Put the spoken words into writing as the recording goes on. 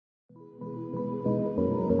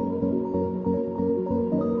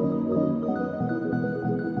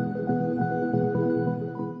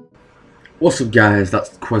What's up guys,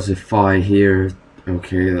 that's Quasify here.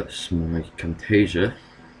 Okay, that's my Camtasia.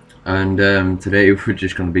 And today we're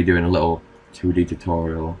just going to be doing a little 2D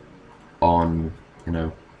tutorial on,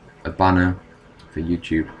 a banner for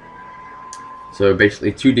YouTube. So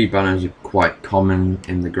basically 2D banners are quite common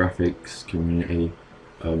in the graphics community.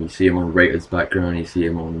 You see them on Rater's background, you see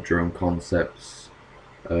them on Drone Concepts,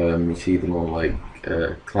 you see them on like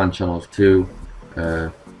clan channels too.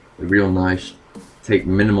 They're real nice, take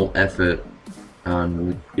minimal effort,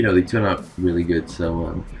 and they turn out really good.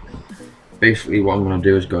 So basically what I'm going to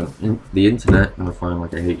do is go on the internet and find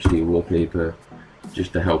like a HD wallpaper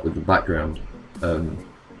just to help with the background.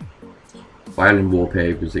 Violin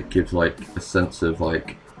wallpapers, it gives like a sense of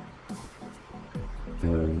like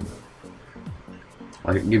it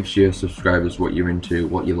gives your subscribers what you're into,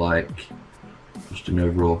 what you like, just an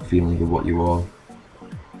overall feeling of what you are,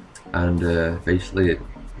 and basically it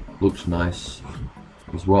looks nice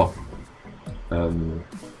as well. I'm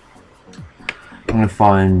gonna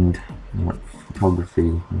find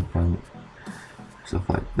photography and find stuff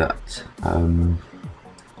like that.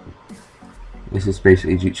 This is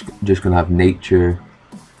basically just gonna have nature.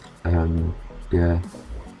 Yeah,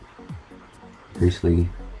 basically.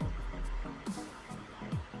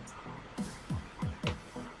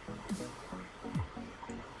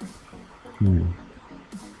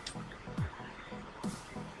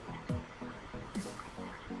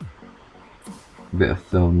 Bit of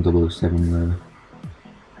film 007 there.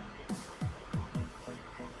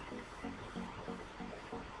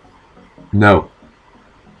 No,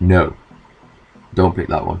 don't pick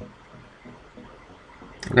that one.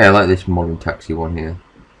 Okay, I like this modern taxi one here.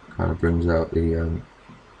 Kind of brings out the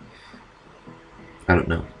I don't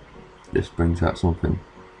know, just brings out something.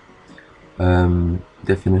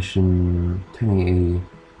 Definition 1080.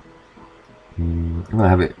 I'm gonna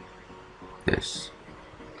have it this,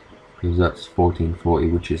 because that's 1440,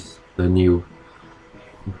 which is the new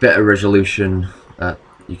better resolution that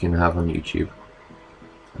you can have on YouTube.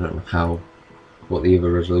 I don't know what the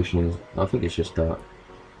other resolution is. I think it's just that.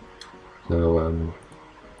 So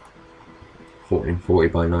 1440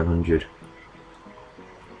 by 900.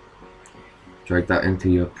 Drag that into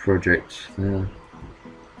your project there.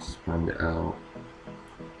 Expand it out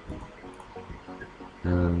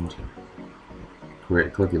and create a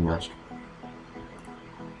clipping mask.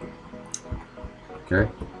 Okay,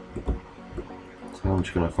 so I'm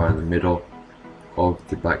just going to find the middle of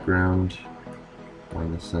the background,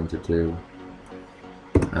 find the center too,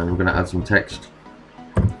 and we're going to add some text.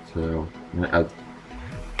 So I'm going to add,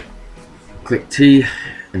 click T,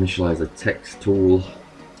 initialize a text tool,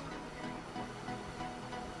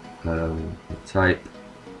 type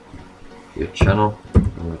your channel.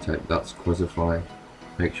 I'm going to type that's Quasify.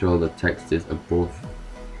 Make sure the text is above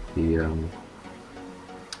the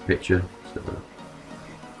picture. So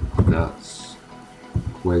that's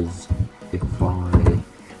Quasify.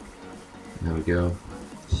 There we go.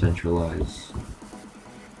 Centralize.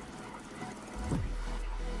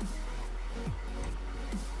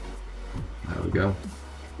 There we go.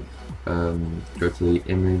 Go to the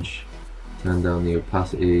image, turn down the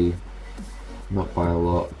opacity, not by a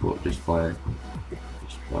lot, but just by a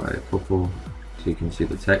couple, so you can see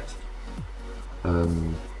the text. I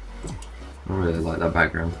don't really like that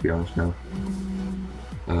background, to be honest now.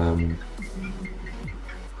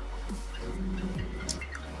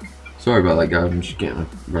 Sorry about that, guys. I'm just getting a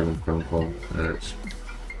random phone call.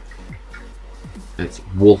 It's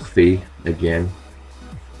Wolfie again.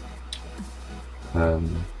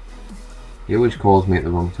 He always calls me at the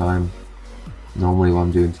wrong time. Normally when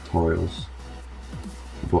I'm doing tutorials,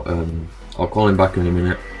 but I'll call him back in a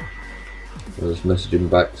minute. I'll just message him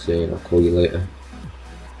back saying I'll call you later.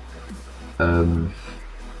 I'm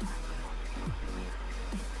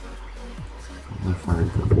gonna find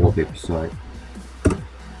the wallpaper site.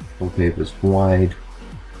 Wallpaper's wide.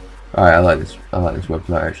 Alright, I like this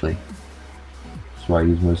website actually. That's what I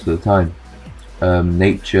use most of the time.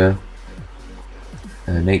 Nature.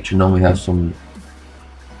 Nature normally has some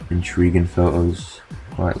intriguing photos,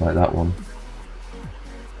 quite like that one.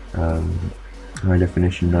 High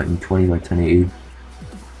definition 1920 by 1080.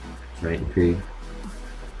 1080p.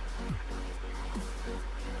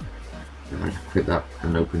 I just click that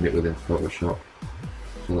and opened it within Photoshop,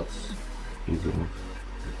 so that's easy enough.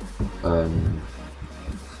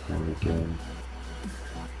 There we go.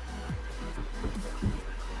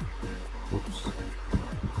 Oops.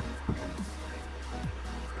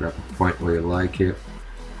 Grab a point where you like it.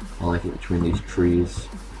 I like it between these trees,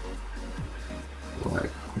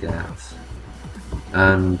 like that.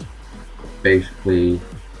 And basically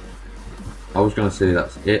I was gonna say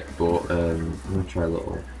that's it, but I'm gonna try a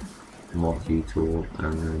little marquee tool,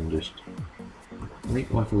 and then just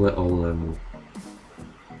make like a little I'm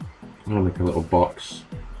gonna make a little box.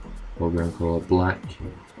 We're going to call it black.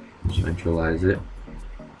 Centralize it.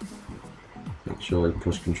 Make sure you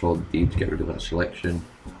press Control D to get rid of that selection.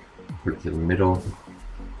 Put it to the middle.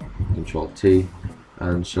 Control T,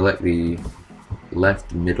 and select the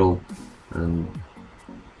left middle, and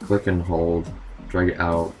click and hold. Drag it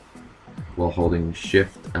out while holding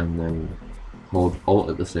Shift, and then hold Alt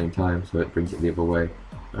at the same time, so it brings it the other way,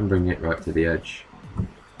 and bring it right to the edge.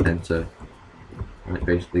 Enter. And it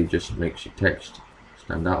basically just makes your text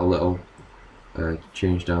stand out a little.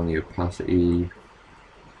 Change down the opacity.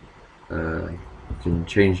 You can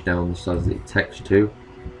change down the size of the text too,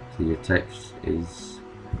 so your text is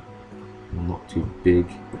not too big.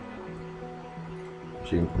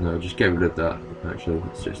 Actually, no, just get rid of that. Actually,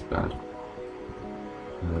 it's just bad.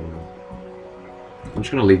 I'm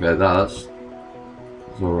just gonna leave it at that. That's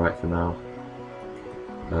alright for now.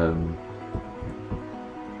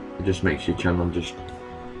 It just makes your channel just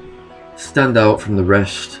stand out from the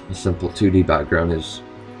rest. A simple 2D background is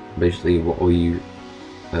basically what all you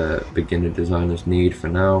beginner designers need for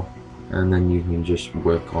now, and then you can just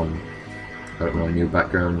work on, I don't know, a new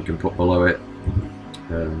background. You can put below it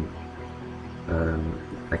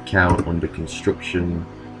account under construction,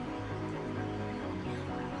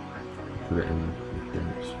 put it in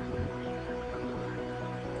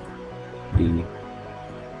D,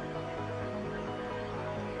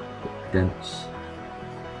 dense,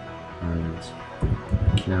 and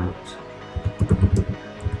account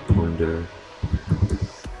under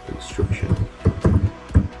construction.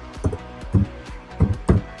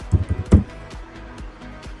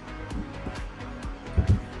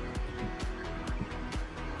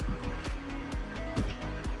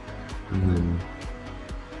 And then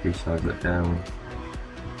resize it down,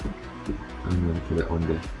 and then put it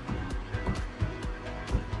under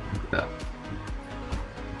that.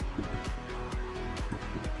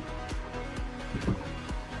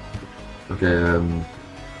 Okay,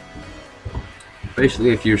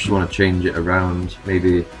 basically if you just want to change it around,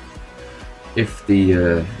 maybe if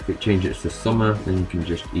it changes to summer, then you can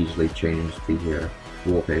just easily change the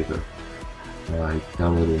wallpaper by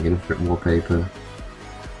downloading a different wallpaper.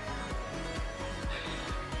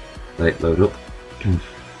 Let it load up.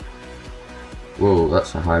 Whoa,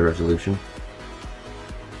 that's a high resolution.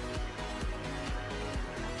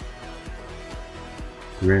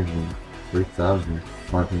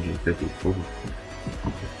 $303,554,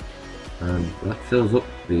 and that fills up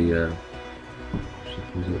the.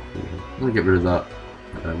 I'm gonna get rid of that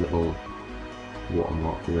little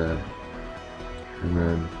watermark there, and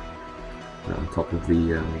then put it on top of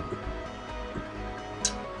the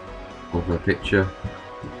picture,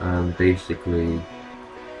 and basically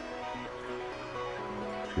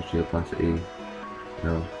switch the opacity.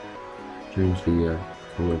 No, change the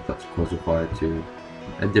color that's quasified to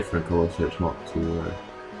a different color, so it's not too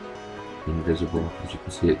invisible. As you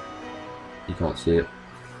can see it, you can't see it,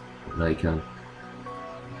 but now you can.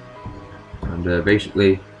 And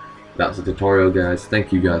basically that's the tutorial, guys.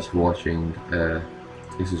 Thank you guys for watching.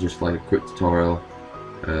 This is just like a quick tutorial,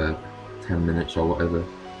 10 minutes or whatever,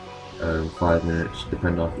 5 minutes,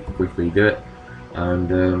 depending on how quickly you do it.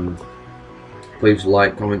 And please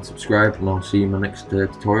like, comment, subscribe, and I'll see you in my next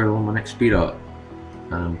tutorial on my next speed art.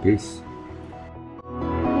 And peace.